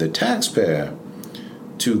of the taxpayer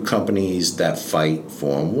to companies that fight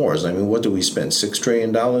foreign wars. I mean, what do we spend? $6 trillion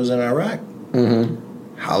in Iraq?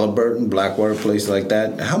 Halliburton, Blackwater, places like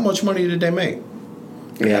that. How much money did they make?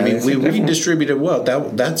 Yeah, I mean, we redistributed wealth.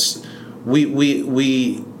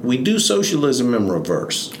 We do socialism in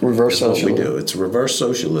reverse. Reverse socialism. What we do. It's reverse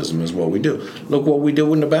socialism is what we do. Look what we do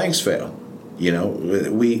when the banks fail.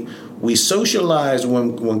 We socialize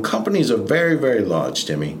when companies are very, very large,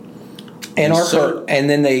 Timmy. And and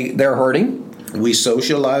then they're hurting. We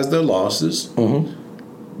socialize their losses.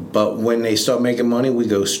 But when they start making money, we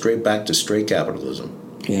go straight back to straight capitalism.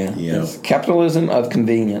 Yeah. It's capitalism of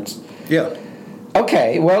convenience. Yeah.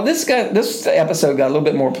 Okay, well, this episode got a little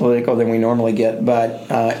bit more political than we normally get,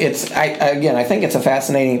 but I think it's a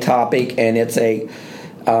fascinating topic, and it's a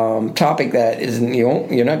topic that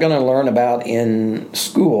you're not going to learn about in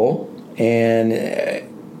school, and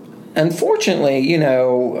unfortunately,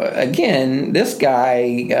 again, this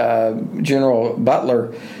guy, General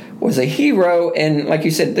Butler, was a hero, and like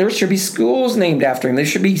you said, there should be schools named after him. There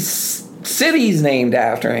should be cities named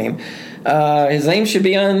after him. His name should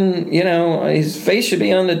be on, his face should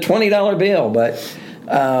be on the $20 bill, but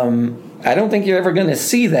I don't think you're ever going to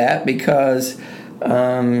see that because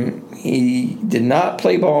he did not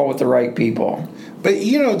play ball with the right people. But,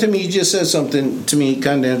 to me, he just said something to me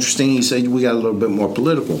kind of interesting. He said we got a little bit more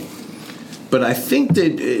political. But I think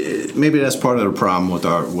that maybe that's part of the problem with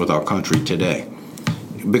our country today.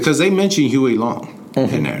 Because they mentioned Huey Long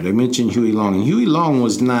in there. They mentioned Huey Long. And Huey Long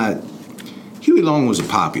was a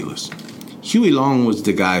populist. Huey Long was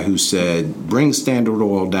the guy who said, bring Standard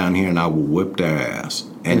Oil down here and I will whip their ass.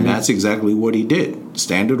 And that's exactly what he did.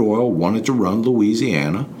 Standard Oil wanted to run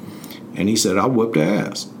Louisiana, and he said, I'll whip their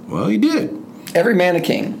ass. Well, he did. Every man a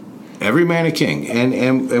king. Every man a king.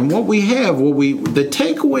 And what we have, the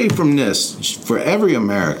takeaway from this for every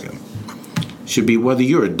American should be whether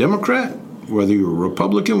you're a Democrat, whether you're a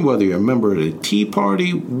Republican, whether you're a member of the Tea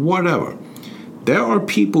Party, whatever. There are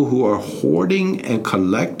people who are hoarding and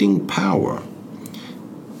collecting power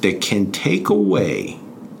that can take away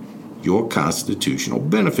your constitutional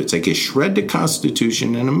benefits. They can shred the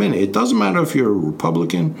Constitution in a minute. It doesn't matter if you're a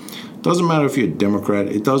Republican. It doesn't matter if you're a Democrat.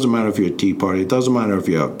 It doesn't matter if you're a Tea Party. It doesn't matter if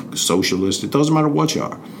you're a socialist. It doesn't matter what you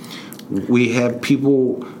are. We have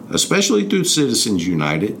people, especially through Citizens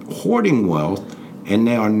United, hoarding wealth, and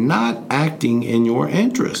they are not acting in your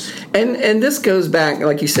interest. And this goes back,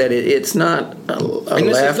 like you said, it's not a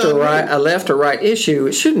left or right issue.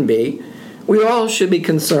 It shouldn't be. We all should be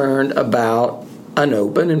concerned about an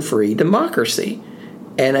open and free democracy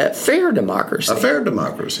and a fair democracy. A fair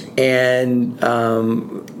democracy. And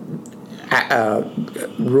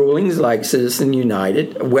rulings like Citizens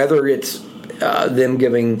United, whether it's them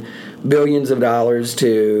giving billions of dollars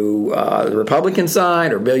to the Republican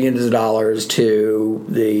side or billions of dollars to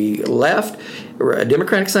the left,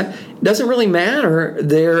 Democratic side, doesn't really matter.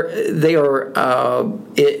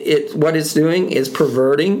 What it's doing is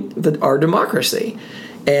perverting our democracy.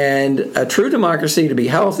 And a true democracy, to be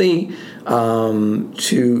healthy,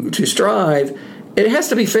 to strive, it has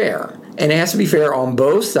to be fair. And it has to be fair on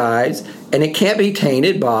both sides, and it can't be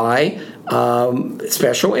tainted by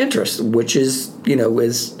special interests, which is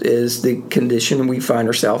the condition we find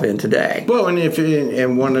ourselves in today. Well,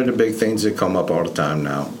 and one of the big things that come up all the time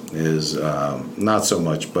now is not so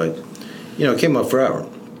much, but it came up forever,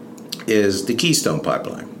 is the Keystone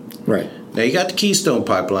Pipeline. Right. Now you got the Keystone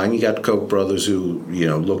Pipeline, you got the Koch brothers who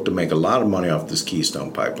look to make a lot of money off this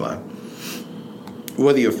Keystone Pipeline.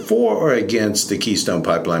 Whether you're for or against the Keystone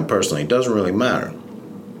Pipeline personally, it doesn't really matter.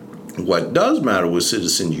 What does matter with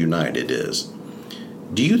Citizens United is,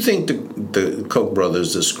 do you think the Koch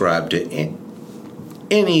brothers ascribe to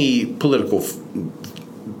any political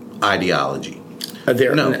ideology?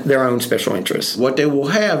 Their own special interests. What they will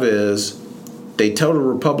have is, they tell the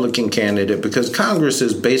Republican candidate, because Congress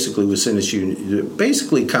is basically with Citizens United,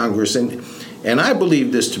 basically Congress, and I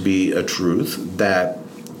believe this to be a truth, that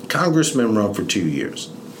congressmen run for 2 years.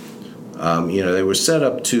 They were set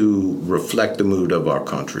up to reflect the mood of our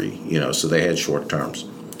country, so they had short terms.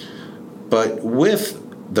 But with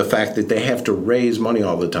the fact that they have to raise money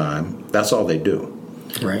all the time, that's all they do.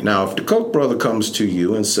 Right. Now, if the Koch brother comes to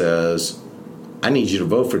you and says, I need you to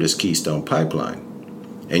vote for this Keystone Pipeline,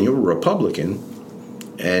 and you're a Republican,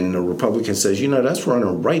 and the Republican says, that's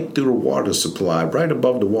running right through the water supply, right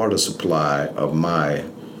above the water supply of my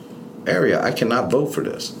area, I cannot vote for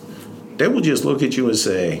this. They will just look at you and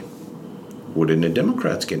say, well, then the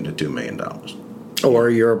Democrats getting the $2 million. Or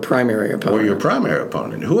your primary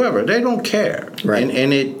opponent. Whoever. They don't care. Right.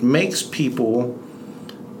 And it makes people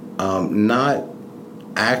not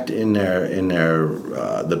act in their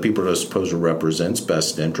the people they're supposed to represent's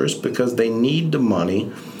best interest, because they need the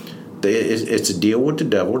money. It's a deal with the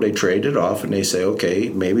devil. They trade it off and they say, okay,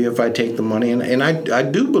 maybe if I take the money, and I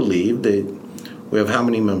do believe that we have how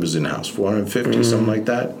many members in the House? 450, something like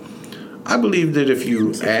that. I believe that if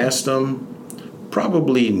you ask them,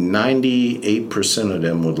 probably 98% of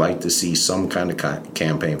them would like to see some kind of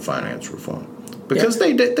campaign finance reform. Because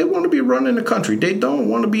they want to be running the country. They don't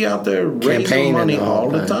want to be out there raising money all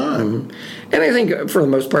the time. Mm-hmm. And I think for the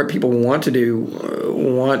most part, people want to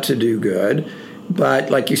do good. But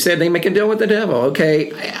like you said, they make a deal with the devil.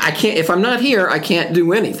 Okay, I can't. If I'm not here, I can't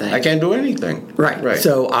do anything. I can't do anything. Right.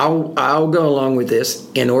 So I'll go along with this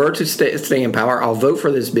in order to stay in power. I'll vote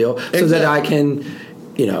for this bill so that I can,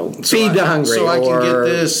 feed the hungry.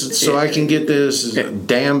 So I can get this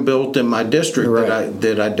dam built in my district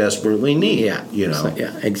that I desperately need. Yeah.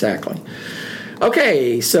 Yeah. Exactly.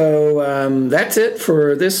 Okay, so that's it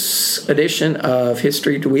for this edition of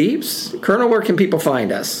History Dweebs. Colonel, where can people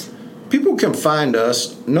find us? People can find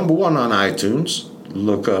us, number one, on iTunes.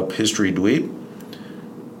 Look up History Dweeb.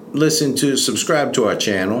 Subscribe to our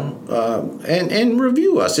channel, and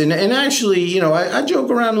review us. And actually, I joke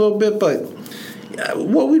around a little bit, but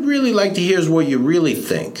what we'd really like to hear is what you really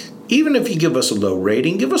think. Even if you give us a low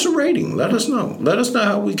rating, give us a rating. Let us know. Let us know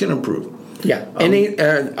how we can improve. Yeah.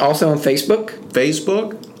 Also on Facebook?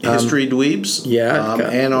 Facebook, History Dweebs. Yeah.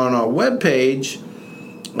 And on our webpage,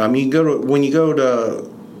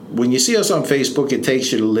 when you see us on Facebook, it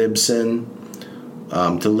takes you to Libsyn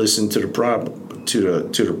to listen to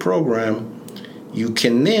the program. You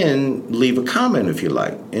can then leave a comment if you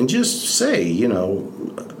like, and just say,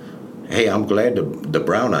 hey, I'm glad the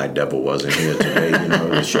brown-eyed devil wasn't here today.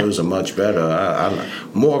 The shows are much better.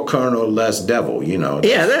 More Colonel, less devil.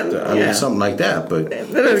 Something like that. But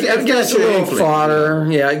it gives us a little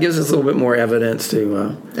fodder. Yeah, it gives us a little bit more evidence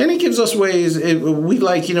to. And it gives us ways.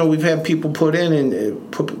 We've had people put in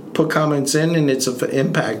and put comments in, and it's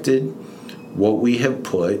impacted what we have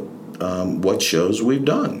put. What shows we've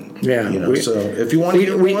done. Yeah. So if you want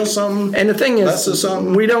to want something, and the thing is,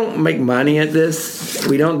 we don't make money at this.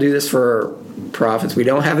 We don't do this for profits. We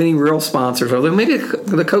don't have any real sponsors. Although maybe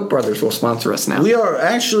the Koch brothers will sponsor us now. We are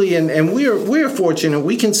actually, and we're fortunate.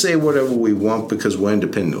 We can say whatever we want because we're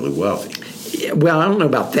independently wealthy. Well, I don't know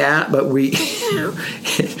about that, but we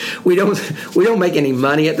don't make any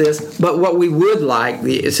money at this. But what we would like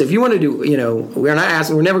is, if you want to do,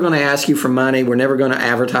 we're never going to ask you for money. We're never going to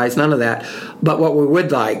advertise, none of that. But what we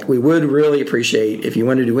would really appreciate, if you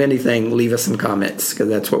want to do anything, leave us some comments, because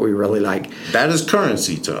that's what we really like. That is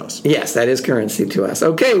currency to us. Yes, that is currency to us.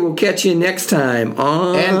 Okay, we'll catch you next time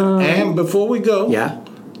on. And before we go,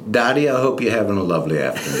 Dottie, I hope you're having a lovely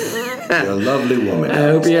afternoon. You're a lovely woman. I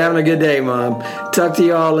hope you're having a good day, Mom. Talk to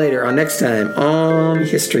you all later or next time on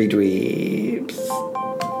History Dweebs.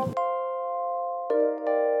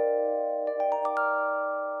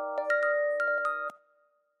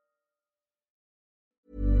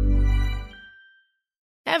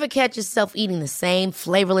 Ever catch yourself eating the same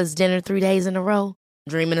flavorless dinner 3 days in a row?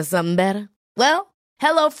 Dreaming of something better? Well,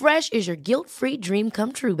 HelloFresh is your guilt-free dream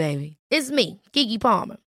come true, baby. It's me, Keke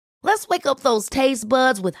Palmer. Let's wake up those taste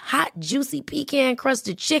buds with hot, juicy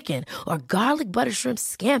pecan-crusted chicken or garlic butter shrimp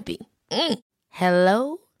scampi.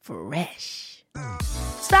 Hello Fresh.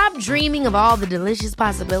 Stop dreaming of all the delicious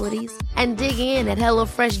possibilities and dig in at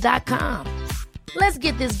HelloFresh.com. Let's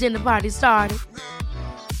get this dinner party started.